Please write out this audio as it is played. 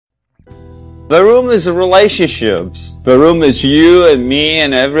The room is relationships. The room is you and me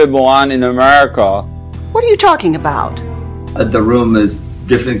and everyone in America. What are you talking about? The room is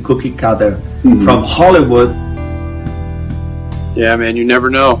different cookie cutter from Hollywood. Yeah, man, you never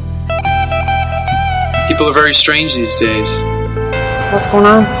know. People are very strange these days. What's going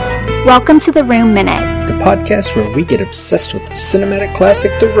on? Welcome to The Room Minute, The podcast where we get obsessed with the cinematic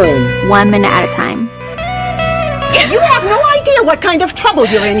classic The Room. 1 minute at a time. You have no idea what kind of trouble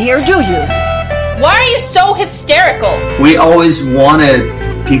you're in here, do you? Why are you so hysterical? We always wanted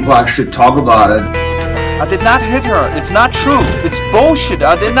people actually talk about it. I did not hit her. It's not true. It's bullshit.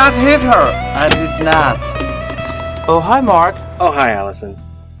 I did not hit her. I did not. Oh, hi, Mark. Oh, hi, Allison.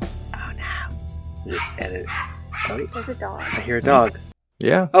 Oh, no. Just edit it. Oh, wait. There's a dog. I hear a dog.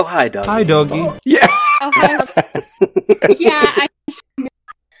 Yeah. Oh, hi, doggy. Hi, doggy. Yeah. Oh, hi. Yeah,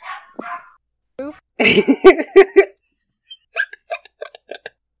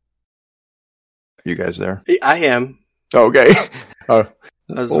 You guys there? I am. Okay. I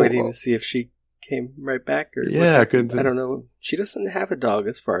was waiting to see if she came right back. Or yeah, I don't know. She doesn't have a dog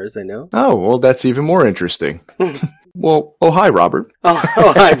as far as I know. Oh, well, that's even more interesting. Well, oh, hi, Robert. Oh,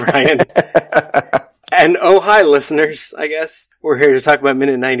 hi, Brian. And oh, hi, listeners, I guess. We're here to talk about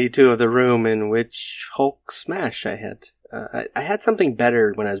minute 92 of The Room, in which Hulk smash I had. I had something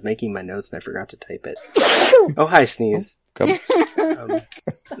better when I was making my notes and I forgot to type it. Oh, hi, Sneeze.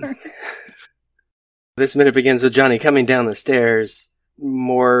 This minute begins with Johnny coming down the stairs.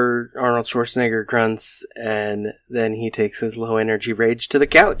 More Arnold Schwarzenegger grunts, and then he takes his low-energy rage to the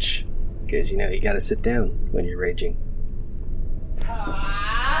couch. Because, you know, you gotta sit down when you're raging.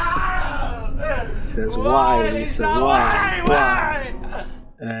 He says, why, Lisa, why?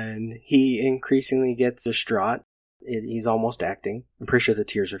 And he increasingly gets distraught. He's almost acting. I'm pretty sure the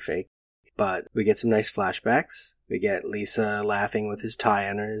tears are fake. But we get some nice flashbacks. We get Lisa laughing with his tie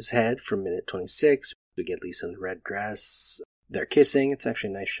on his head from minute 26. We get Lisa in the red dress. They're kissing. It's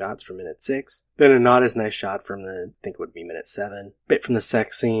actually nice shots from minute 6. Then a not as nice shot from I think it would be minute 7. Bit from the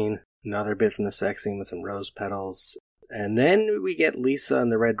sex scene. Another bit from the sex scene with some rose petals. And then we get Lisa in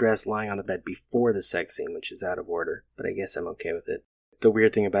the red dress lying on the bed before the sex scene, which is out of order. But I guess I'm okay with it. The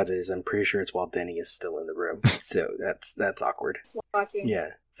weird thing about it is I'm pretty sure it's while Denny is still in the room. So that's awkward. watching.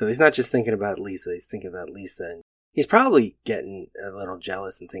 Yeah. So he's not just thinking about Lisa, he's thinking about Lisa. And he's probably getting a little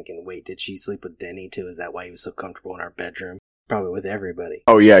jealous and thinking, wait, did she sleep with Denny too? Is that why he was so comfortable in our bedroom? Probably with everybody.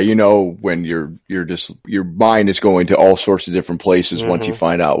 Oh, yeah, you know, when you're just, your mind is going to all sorts of different places once you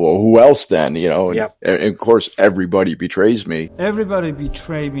find out, well, who else then, you know? Yep. And of course, everybody betrays me. Everybody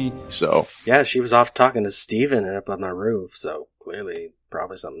betrayed me. So. Yeah, she was off talking to Steven up on the roof, so clearly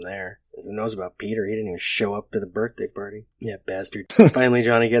probably something there. And who knows about Peter? He didn't even show up to the birthday party. Yeah, bastard. Finally,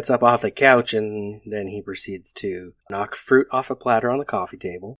 Johnny gets up off the couch, and then he proceeds to knock fruit off a platter on the coffee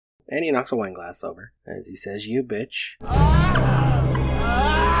table. And he knocks a wine glass over as he says, you bitch.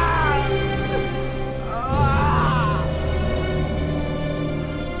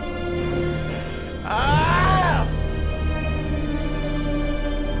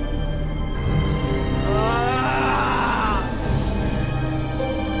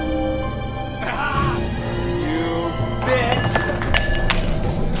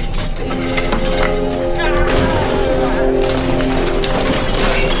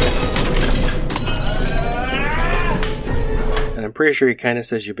 I'm pretty sure he kind of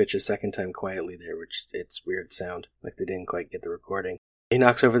says you bitch a second time quietly there, which it's weird sound, like they didn't quite get the recording. He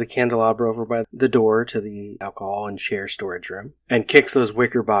knocks over the candelabra over by the door to the alcohol and chair storage room, and kicks those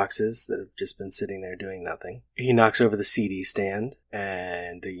wicker boxes that have just been sitting there doing nothing. He knocks over the CD stand,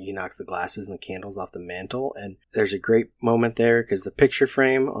 and he knocks the glasses and the candles off the mantle, and there's a great moment there, because the picture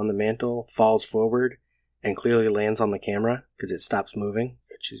frame on the mantle falls forward, and clearly lands on the camera, because it stops moving.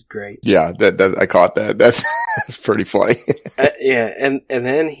 Which is great. Yeah, that I caught that. That's pretty funny. Yeah, and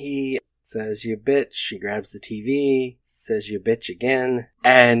then he says, you bitch. He grabs the TV, says you bitch again.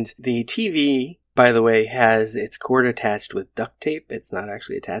 And the TV, by the way, has its cord attached with duct tape. It's not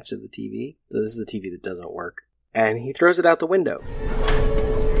actually attached to the TV. So this is the TV that doesn't work. And he throws it out the window.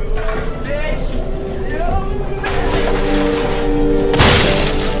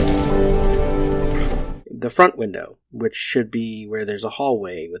 The front window, which should be where there's a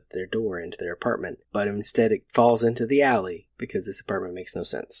hallway with their door into their apartment, but instead it falls into the alley because this apartment makes no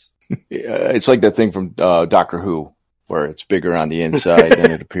sense. Yeah, it's like that thing from Doctor Who, where it's bigger on the inside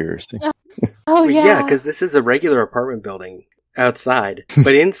than it appears. Oh, yeah. Yeah, because this is a regular apartment building outside,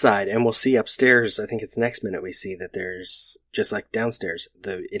 but inside, and we'll see upstairs, I think it's next minute we see that there's, just like downstairs,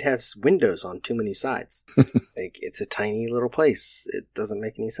 it has windows on too many sides. Like, it's a tiny little place. It doesn't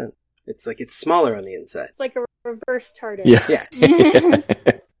make any sense. It's like it's smaller on the inside. It's like a reverse TARDIS. Yeah.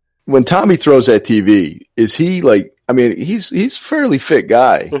 when Tommy throws that TV, is he like? I mean, he's a fairly fit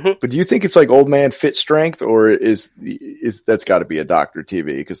guy, but do you think it's like old man fit strength, or is that's got to be a doctor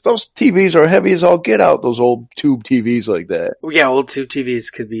TV? Because those TVs are heavy as all get out. Those old tube TVs like that. Yeah, old tube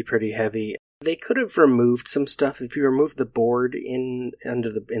TVs could be pretty heavy. They could have removed some stuff. If you remove the board in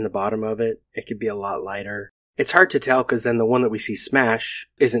the bottom of it, it could be a lot lighter. It's hard to tell because then the one that we see smash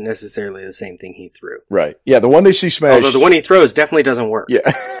isn't necessarily the same thing he threw. Right. Yeah, the one they see smash. Although the one he throws definitely doesn't work. Yeah.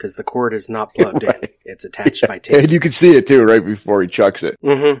 Because the cord is not plugged right. in. It's attached by tape. And you can see it too right before he chucks it.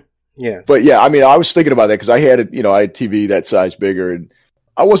 Mm-hmm. Yeah. But yeah, I mean, I was thinking about that because I had it, I had TV that size bigger, and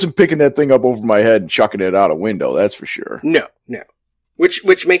I wasn't picking that thing up over my head and chucking it out a window, that's for sure. No.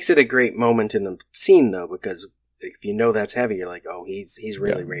 Which makes it a great moment in the scene, though, because if you know that's heavy, you're like, oh, he's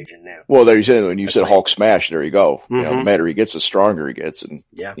really raging now. Well, there you said when you said Hulk smash, there you go. Mm-hmm. The madder he gets, the stronger he gets, and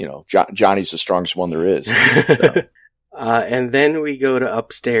Johnny's the strongest one there is. So. And then we go to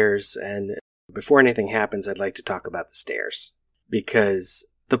upstairs, and before anything happens, I'd like to talk about the stairs because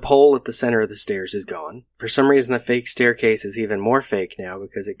the pole at the center of the stairs is gone. For some reason, the fake staircase is even more fake now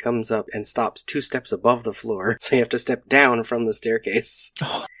because it comes up and stops 2 steps above the floor, so you have to step down from the staircase.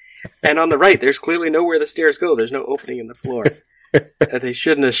 And on the right, there's clearly nowhere the stairs go. There's no opening in the floor. They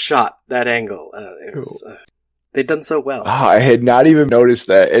shouldn't have shot that angle. They'd done so well. Oh, I had not even noticed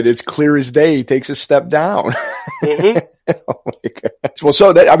that. And it's clear as day. He takes a step down. Mm-hmm. Oh my gosh. Well,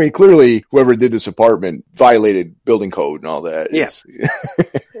 so that, I mean, clearly whoever did this apartment violated building code and all that. Yeah.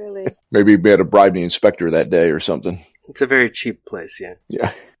 Clearly. Maybe we had to bribe the inspector that day or something. It's a very cheap place, yeah.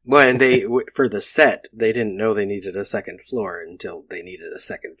 Yeah. Well, and they, for the set, they didn't know they needed a second floor until they needed a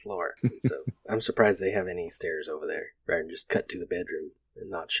second floor. So I'm surprised they have any stairs over there rather than just cut to the bedroom and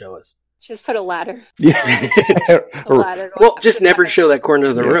not show us. Just put a ladder. Yeah. A ladder well, just never show that corner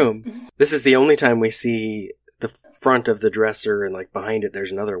of the room. This is the only time we see the front of the dresser, and like behind it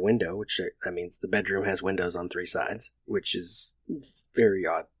there's another window, which that means the bedroom has windows on 3 sides, which is a very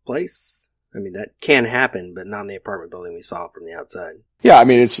odd place. I mean, that can happen, but not in the apartment building we saw from the outside. Yeah, I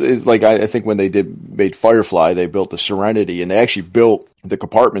mean, it's like I think when they made Firefly, they built the Serenity, and they actually built the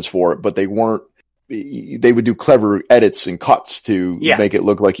compartments for it, but they weren't. They would do clever edits and cuts to make it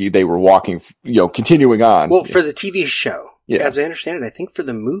look like they were walking, continuing on. Well, for the TV show, Yeah. As I understand it, I think for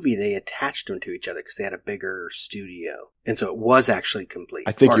the movie they attached them to each other because they had a bigger studio, and so it was actually complete.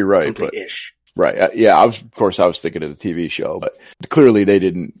 I think you're right, complete-ish. Right. Yeah. I was thinking of the TV show, but clearly they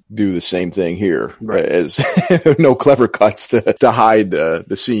didn't do the same thing here. Right. As no clever cuts to hide the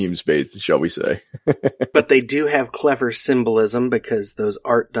seams, shall we say? But they do have clever symbolism because those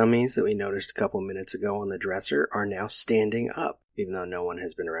art dummies that we noticed a couple minutes ago on the dresser are now standing up, even though no one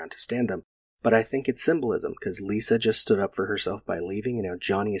has been around to stand them. But I think it's symbolism because Lisa just stood up for herself by leaving, and now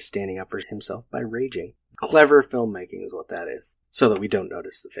Johnny is standing up for himself by raging. Clever filmmaking is what that is, so that we don't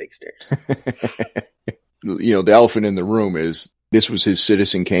notice the fake stairs. The elephant in the room is this was his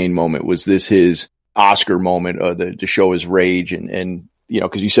Citizen Kane moment. Was this his Oscar moment to show his rage? And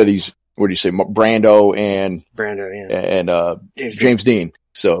because you said he's, what did you say, Brando, and James Dean.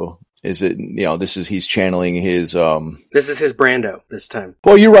 So is it, he's channeling his... This is his Brando this time.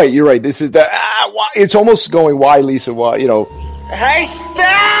 Well, you're right. This is the... it's almost going, why, Lisa, why, Hey, Stella!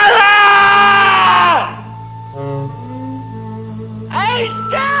 Hey,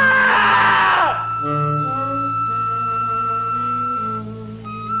 Stella!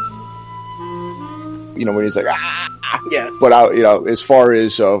 When he's like, Yeah. But as far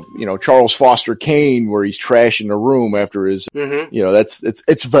as Charles Foster Kane, where he's trashing the room after his,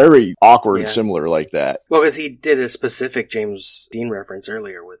 it's very awkward and similar like that. Well, because he did a specific James Dean reference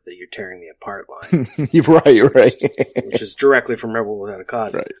earlier with the "You're tearing me apart" line. You're right. Which is directly from Rebel Without a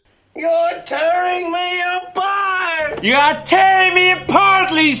Cause. Right. You're tearing me apart! You're tearing me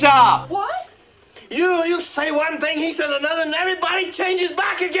apart, Lisa! What? You say one thing, he says another, and everybody changes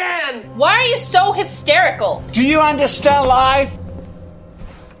back again! Why are you so hysterical? Do you understand life?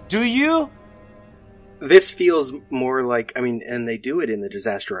 Do you? This feels more like, and they do it in the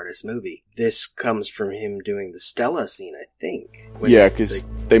Disaster Artist movie. This comes from him doing the Stella scene, I think. Yeah, because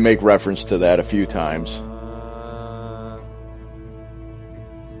they make reference to that a few times.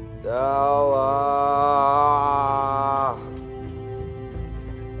 Stella!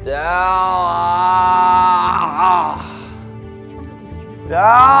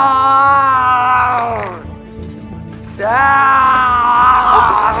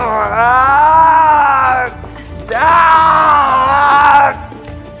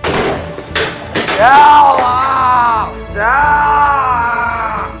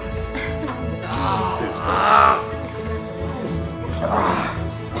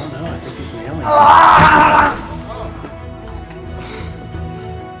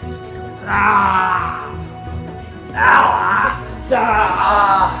 Tell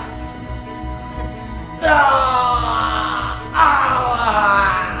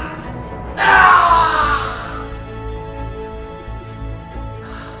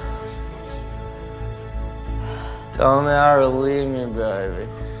me how to leave me, baby.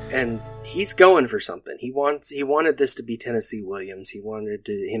 And he's going for something. He wanted this to be Tennessee Williams. He wanted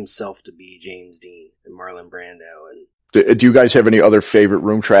himself to be James Dean and Marlon Brando. And do you guys have any other favorite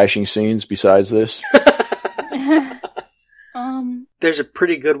room trashing scenes besides this? There's a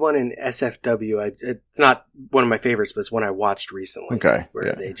pretty good one in SFW. It's not one of my favorites, but it's one I watched recently. Okay.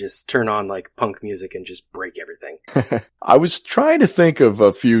 Where they just turn on like punk music and just break everything. I was trying to think of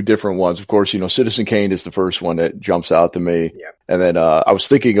a few different ones. Of course, Citizen Kane is the first one that jumps out to me. Yeah. And then I was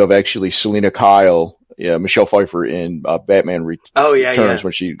thinking of actually Selena Kyle, Michelle Pfeiffer in Batman Returns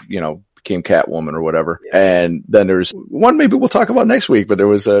when she, became Catwoman or whatever. Yeah. And then there's one maybe we'll talk about next week, but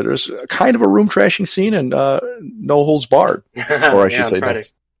there's kind of a room trashing scene in No Holds Barred. Or I should say that.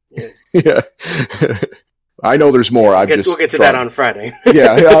 Yeah. I know there's more. We'll get to that on Friday.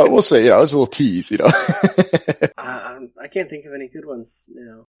 yeah, we'll say, it was a little tease, I can't think of any good ones,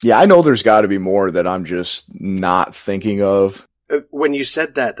 Yeah, I know there's got to be more that I'm just not thinking of. When you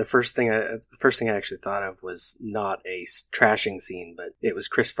said that, the first thing I actually thought of was not a trashing scene, but it was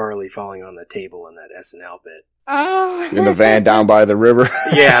Chris Farley falling on the table in that SNL bit. Oh. In the van down by the river.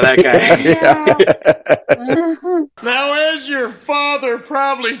 Yeah, that guy. Now, as your father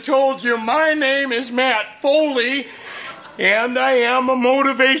probably told you, my name is Matt Foley, and I am a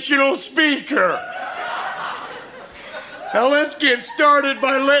motivational speaker. Now let's get started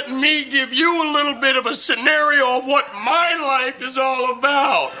by letting me give you a little bit of a scenario of what my life is all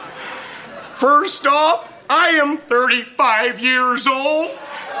about. First off, I am 35 years old,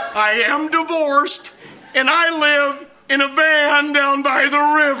 I am divorced, and I live in a van down by the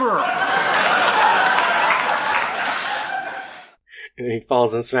river. And he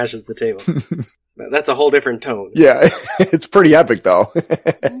falls and smashes the table. That's a whole different tone. Yeah, it's pretty epic though.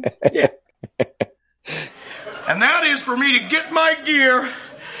 Yeah. And that is for me to get my gear,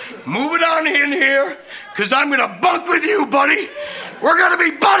 move it on in here, because I'm going to bunk with you, buddy. We're going to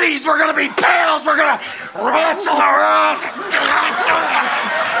be buddies. We're going to be pals. We're going to wrestle around.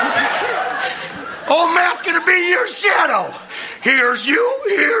 Old Matt's going to be your shadow. Here's you.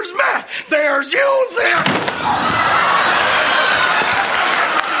 Here's Matt. There's you. There.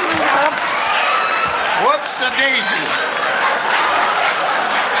 Whoops-a-daisy.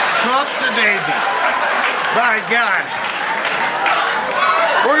 Whoops-a-daisy. By God.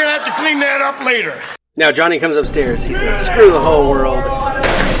 We're going to have to clean that up later. Now Johnny comes upstairs. He says, screw the whole world.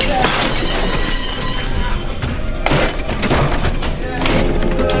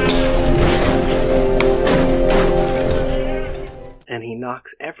 And he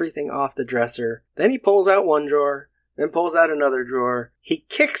knocks everything off the dresser. Then he pulls out one drawer. Then pulls out another drawer. He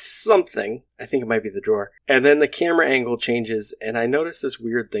kicks something. I think it might be the drawer. And then the camera angle changes. And I noticed this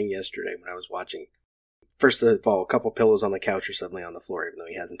weird thing yesterday when I was watching. First of all, a couple pillows on the couch are suddenly on the floor, even though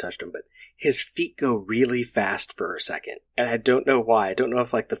he hasn't touched them. But his feet go really fast for a second. And I don't know why. I don't know if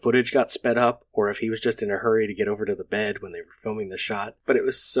the footage got sped up or if he was just in a hurry to get over to the bed when they were filming the shot. But it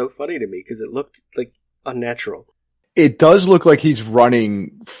was so funny to me because it looked unnatural. It does look like he's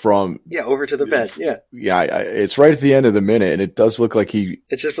running from... Yeah, over to the bed, yeah. Yeah, it's right at the end of the minute, and it does look like he...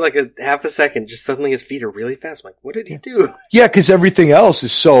 It's just for a half a second, just suddenly his feet are really fast. I'm like, what did he do? Yeah, because everything else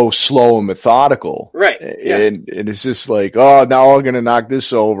is so slow and methodical. Right. Yeah. And it's just like, now I'm going to knock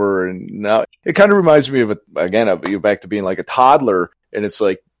this over. And now it kind of reminds me of, you back to being like a toddler, and it's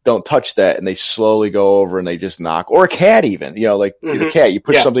like, don't touch that, and they slowly go over and they just knock, or a cat even, the cat, you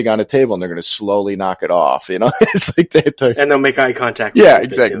put something on a table and they're going to slowly knock it off, it's like that. And they'll make eye contact. Yeah,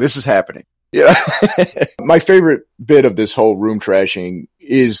 exactly. This is happening. Yeah. My favorite bit of this whole room trashing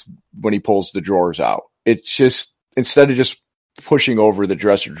is when he pulls the drawers out. It's just, instead of just pushing over the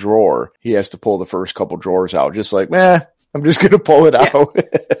dresser drawer, he has to pull the first couple drawers out, just like, I'm just going to pull it out.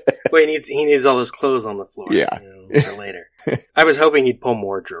 Well, he needs all his clothes on the floor. Yeah. For later. I was hoping he'd pull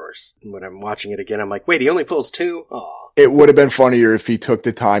more drawers. When I'm watching it again, I'm like, wait, he only pulls 2? Aw. It would have been funnier if he took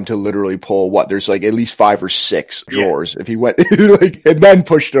the time to literally pull there's at least 5 or 6 drawers. If he went and then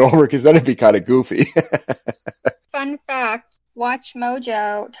pushed it over, because then it'd be kind of goofy. Fun fact. Watch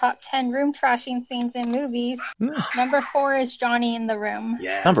Mojo, top 10 room trashing scenes in movies. Number 4 is Johnny in the Room.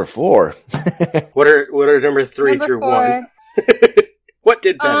 Yes. Number 4. What are number 3 through 1? What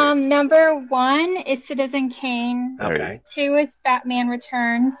did better? Number 1 is Citizen Kane. Okay. 2 is Batman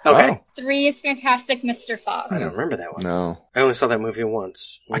Returns. Okay. 3 is Fantastic Mr. Fox. I don't remember that one. No. I only saw that movie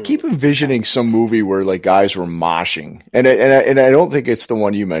once. I keep envisioning some movie where like guys were moshing, and I don't think it's the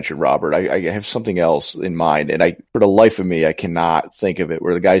one you mentioned, Robert. I have something else in mind, and for the life of me, I cannot think of it.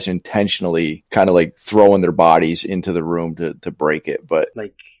 Where the guys intentionally kind of like throwing their bodies into the room to break it, but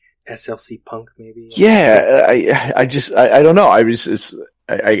like SLC Punk, maybe. Yeah, I don't know.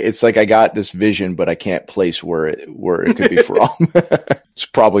 It's like I got this vision, but I can't place where it could be from. It's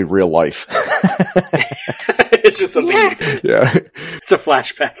probably real life. It's just something. Yeah. It's a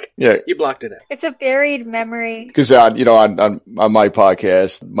flashback. Yeah. You blocked it out. It's a buried memory. Because on my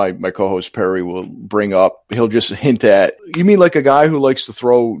podcast, my co-host Perry will bring up. He'll just hint at. You mean like a guy who likes to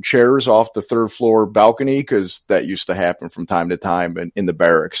throw chairs off the 3rd floor balcony? Because that used to happen from time to time in the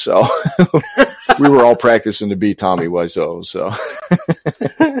barracks. So we were all practicing to be Tommy Wiseau. So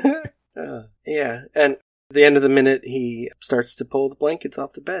yeah, and. At the end of the minute, he starts to pull the blankets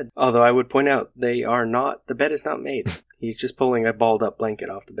off the bed. Although I would point out, the bed is not made. He's just pulling a balled up blanket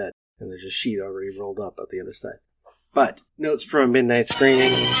off the bed. And there's a sheet already rolled up at the other side. But, notes from a midnight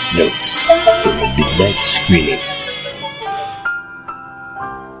screening. Notes from a midnight screening.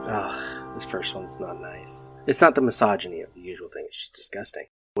 This first one's not nice. It's not the misogyny of the usual thing, it's just disgusting.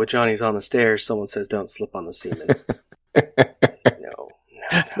 When Johnny's on the stairs, someone says, "Don't slip on the semen." No.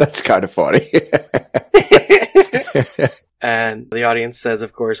 That's kind of funny. And the audience says,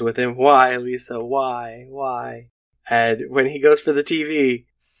 of course, with him, "Why, Lisa? Why? And when he goes for the TV,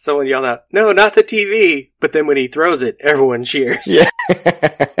 someone yelled out, "No, not the TV!" But then when he throws it, everyone cheers. Yeah.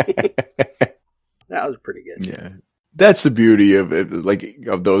 That was pretty good. Yeah. That's the beauty of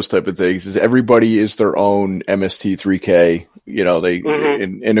those type of things is everybody is their own MST3K,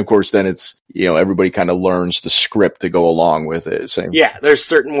 and of course then it's, everybody kind of learns the script to go along with it. Same. Yeah. There's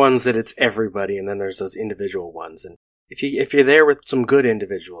certain ones that it's everybody. And then there's those individual ones. And if you're there with some good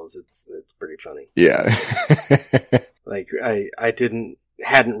individuals, it's pretty funny. Yeah. Like I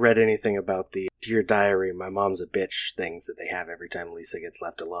hadn't read anything about the Dear Diary, my mom's a bitch things that they have every time Lisa gets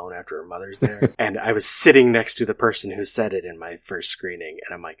left alone after her mother's there. And I was sitting next to the person who said it in my first screening,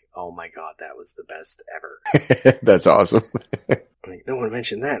 and I'm like, oh my god, that was the best ever. That's awesome. Like, no one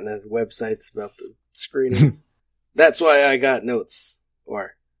mentioned that in the websites about the screenings. That's why I got notes,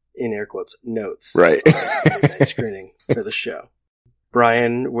 or in air quotes, notes. Right. Screening for the show.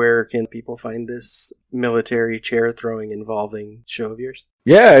 Bryon, where can people find this military chair throwing involving show of yours?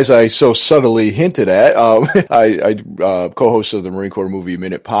 Yeah, as I so subtly hinted at, I co-host of the Marine Corp Movie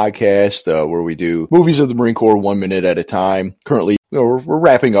Minute podcast, where we do movies of the Marine Corps 1 minute at a time. Currently, we're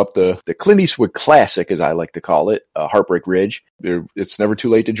wrapping up the Clint Eastwood classic, as I like to call it, Heartbreak Ridge. It's never too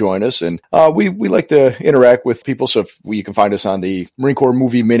late to join us, and we like to interact with people. So you can find us on the Marine Corps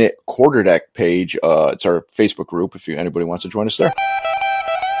Movie Minute Quarterdeck page. It's our Facebook group if anybody wants to join us there.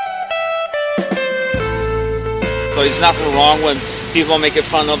 So there's nothing wrong when people make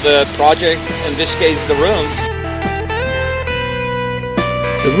fun of the project, in this case, The Room.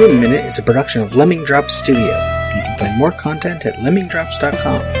 The Room Minute is a production of Lemming Drops Studio. You can find more content at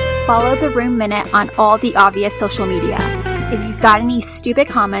lemmingdrops.com. Follow The Room Minute on all the obvious social media. If you've got any stupid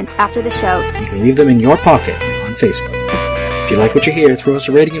comments after the show, you can leave them in your pocket on Facebook. If you like what you hear, throw us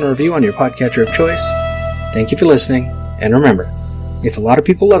a rating and a review on your podcatcher of choice. Thank you for listening, and remember, if a lot of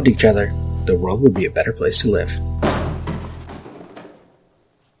people loved each other, the world would be a better place to live.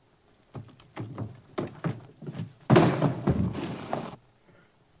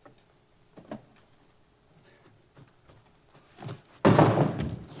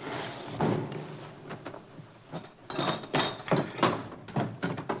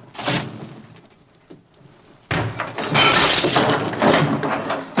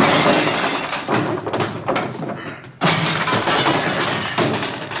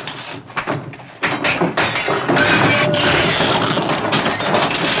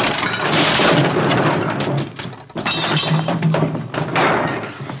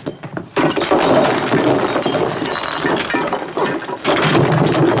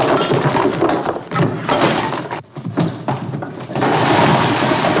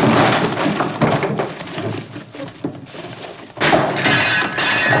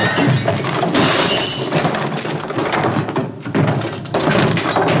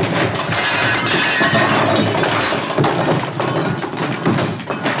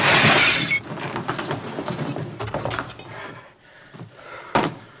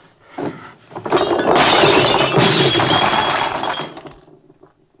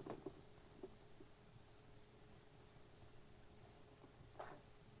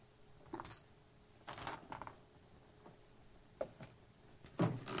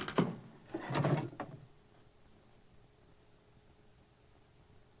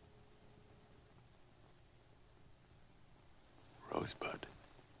 Rosebud.